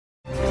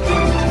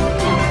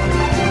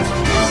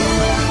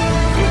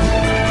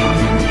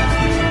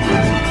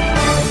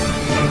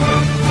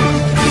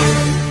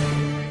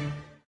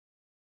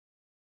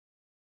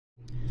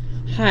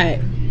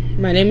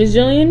My name is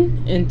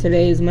Jillian, and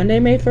today is Monday,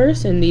 May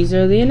 1st, and these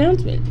are the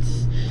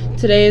announcements.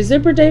 Today is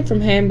zipper day.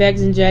 From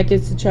handbags and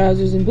jackets to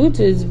trousers and boots.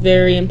 It is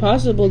very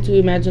impossible to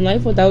imagine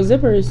life without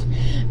zippers.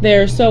 They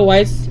are so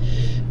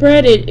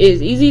widespread, it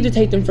is easy to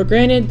take them for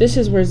granted. This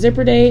is where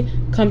Zipper Day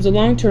comes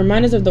along to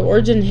remind us of the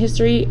origin and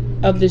history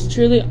of this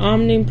truly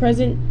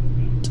omnipresent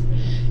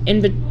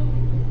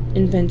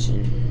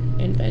invention.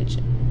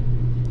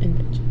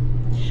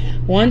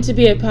 Want to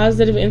be a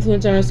positive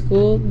influence on our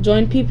school?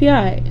 Join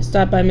PPI.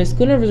 Stop by Miss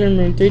Schooner's room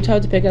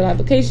 312 to pick up an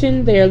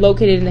application. They are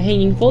located in the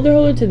hanging folder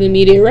holder to the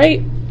immediate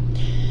right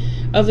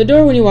of the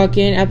door when you walk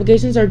in.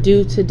 Applications are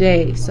due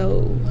today,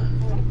 so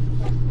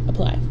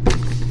apply.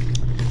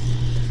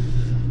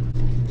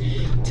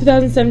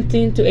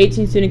 2017 to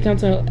 18 student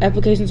council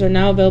applications are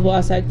now available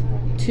outside.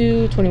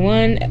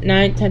 21,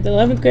 9th, 10th,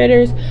 11th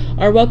graders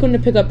are welcome to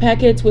pick up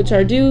packets which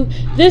are due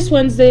this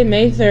Wednesday,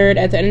 May 3rd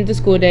at the end of the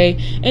school day.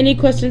 Any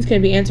questions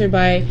can be answered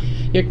by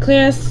your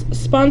class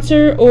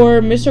sponsor or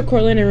Mr.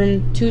 Cortland in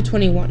room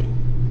 221.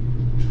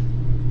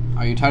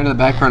 Are you tired of the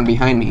background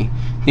behind me?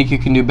 Think you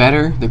can do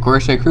better? The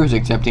Crochet Crew is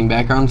accepting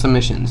background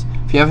submissions.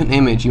 If you have an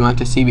image you want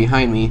to see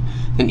behind me,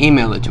 then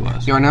email it to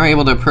us. You are now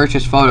able to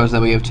purchase photos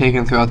that we have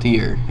taken throughout the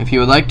year. If you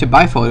would like to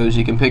buy photos,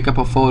 you can pick up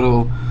a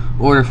photo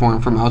order form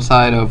from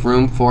outside of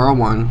room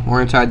 401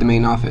 or inside the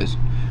main office.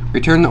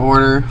 Return the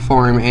order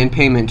form and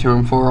payment to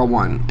room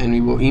 401 and we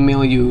will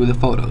email you the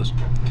photos.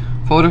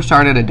 Photos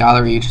start at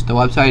 $1 each. The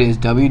website is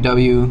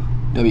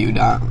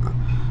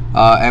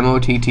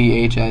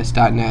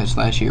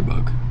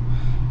www.motths.net/yearbook.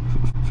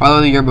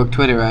 Follow the yearbook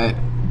Twitter at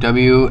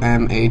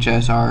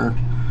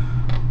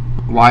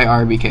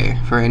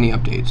WMHSRYRBK for any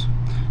updates.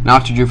 Now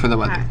to Drew for the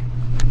weather. Hi.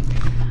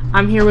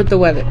 I'm here with the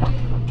weather.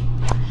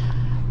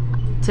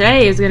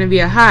 Today is going to be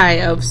a high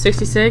of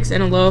 66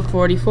 and a low of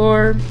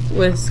 44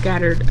 with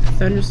scattered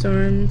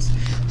thunderstorms.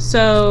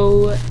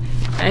 So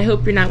I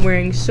hope you're not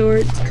wearing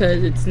shorts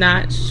because it's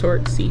not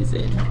short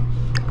season.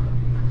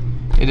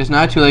 It is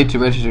not too late to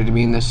register to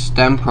be in the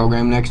STEM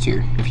program next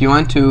year. If you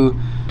want to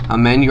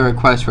amend your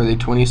request for the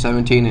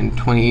 2017 and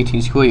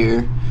 2018 school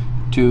year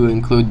to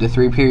include the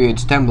 3-period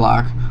STEM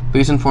block,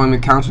 please inform your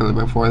counselor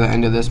before the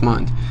end of this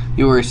month.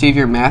 You will receive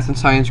your math and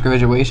science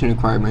graduation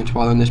requirements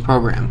while in this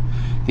program.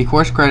 The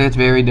course credits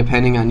vary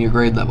depending on your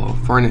grade level.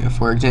 For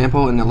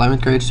example, an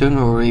 11th grade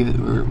student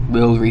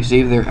will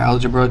receive their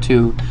Algebra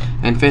 2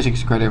 and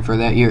Physics credit for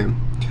that year.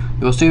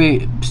 You will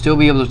still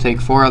be able to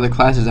take 4 other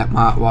classes at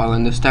Mott while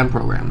in the STEM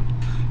program.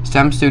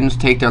 STEM students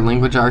take their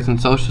language arts and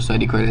social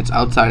study credits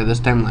outside of the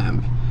STEM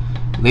lab,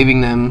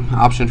 leaving them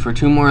options for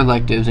 2 more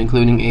electives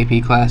including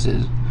AP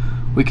classes.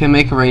 We can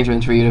make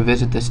arrangements for you to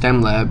visit the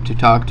STEM lab to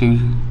talk to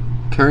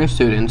current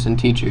students and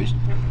teachers.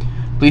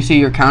 Please see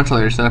your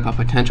counselor to set up a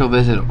potential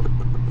visit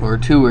or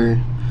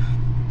tour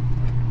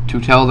to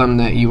tell them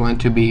that you want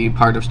to be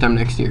part of STEM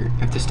next year.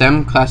 If the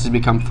STEM classes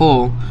become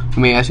full,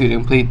 we may ask you to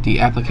complete the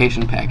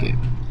application packet.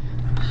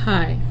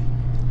 Hi,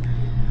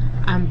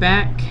 I'm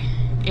back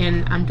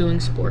and I'm doing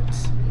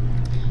sports.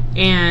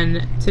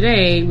 And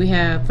today we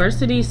have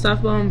varsity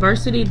softball and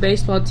varsity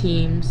baseball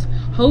teams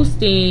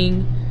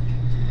hosting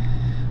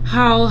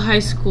Howell High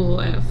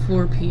School at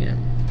 4 p.m.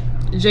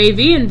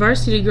 JV and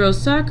varsity girls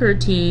soccer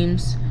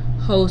teams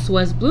host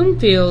West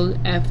Bloomfield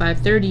at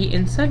 5:30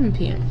 and 7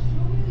 p.m.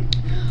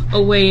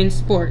 Away in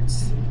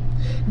sports,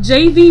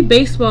 JV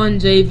baseball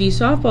and JV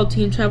softball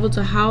team travel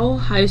to Howell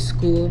High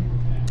School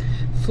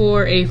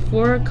for a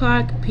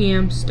 4:00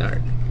 p.m.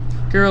 start.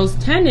 Girls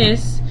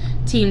tennis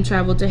team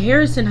travel to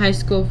Harrison High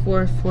School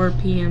for a 4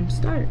 p.m.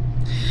 start.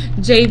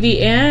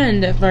 JV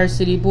and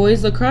varsity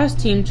boys lacrosse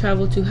team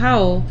travel to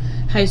Howell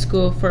High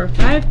School for a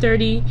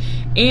 5:30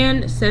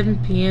 and 7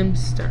 p.m.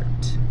 start.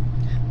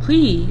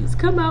 Please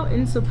come out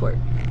and support.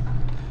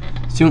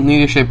 Student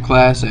leadership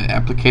class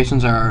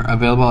applications are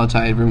available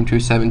outside room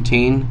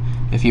 217.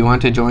 If you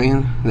want to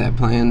join, that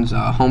plans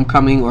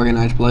homecoming,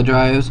 organized blood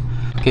drives.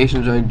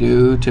 Applications are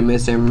due to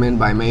Ms. Zimmerman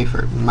by May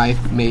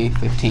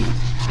 15th.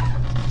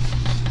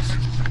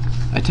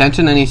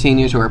 Attention any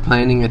seniors who are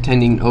planning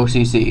attending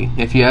OCC.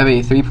 If you have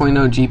a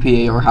 3.0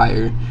 GPA or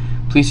higher,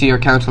 please see your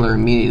counselor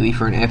immediately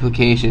for an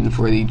application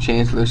for the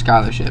Chancellor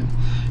Scholarship.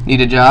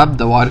 Need a job?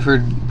 The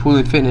Waterford Pool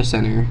and Fitness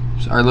Center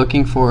are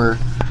looking for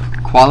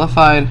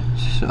qualified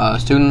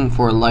student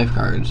for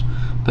lifeguards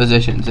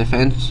positions. If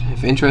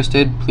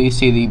interested, please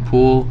see the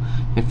Pool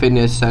and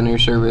Fitness Center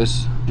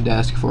service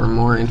desk for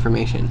more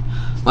information.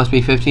 Must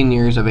be 15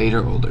 years of age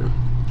or older.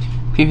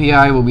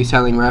 PPI will be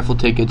selling raffle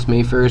tickets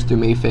May 1st through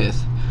May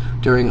 5th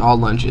during all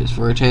lunches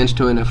for a chance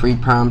to win a free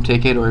prom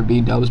ticket or a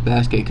B-Dubs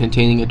basket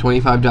containing a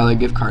 $25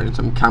 gift card and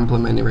some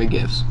complimentary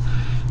gifts.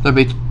 There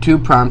will be 2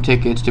 prom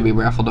tickets to be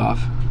raffled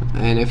off,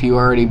 and if you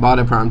already bought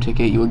a prom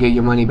ticket, you will get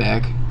your money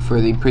back for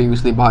the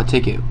previously bought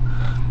ticket.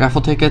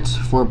 Raffle tickets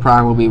for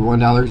prom will be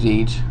 $1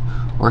 each,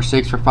 or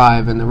 6 for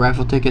 $5, and the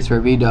raffle tickets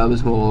for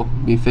V-Dubs will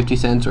be 50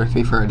 cents or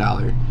 3 for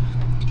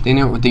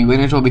 $1. The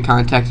winners will be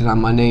contacted on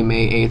Monday,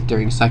 May 8th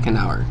during second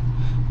hour.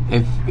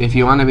 If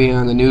you want to be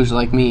on the news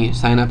like me,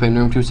 sign up in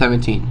room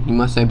 217. You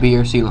must have B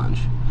or C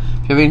lunch.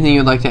 If you you have anything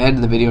you'd like to add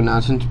to the video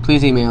announcements,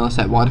 please email us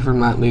at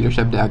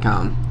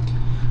waterfordmontleadership.com.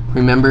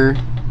 Remember,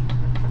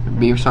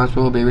 be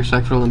responsible, be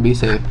respectful, and be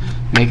safe.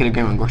 Make it a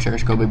great one. Go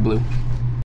Sharks, go Big Blue.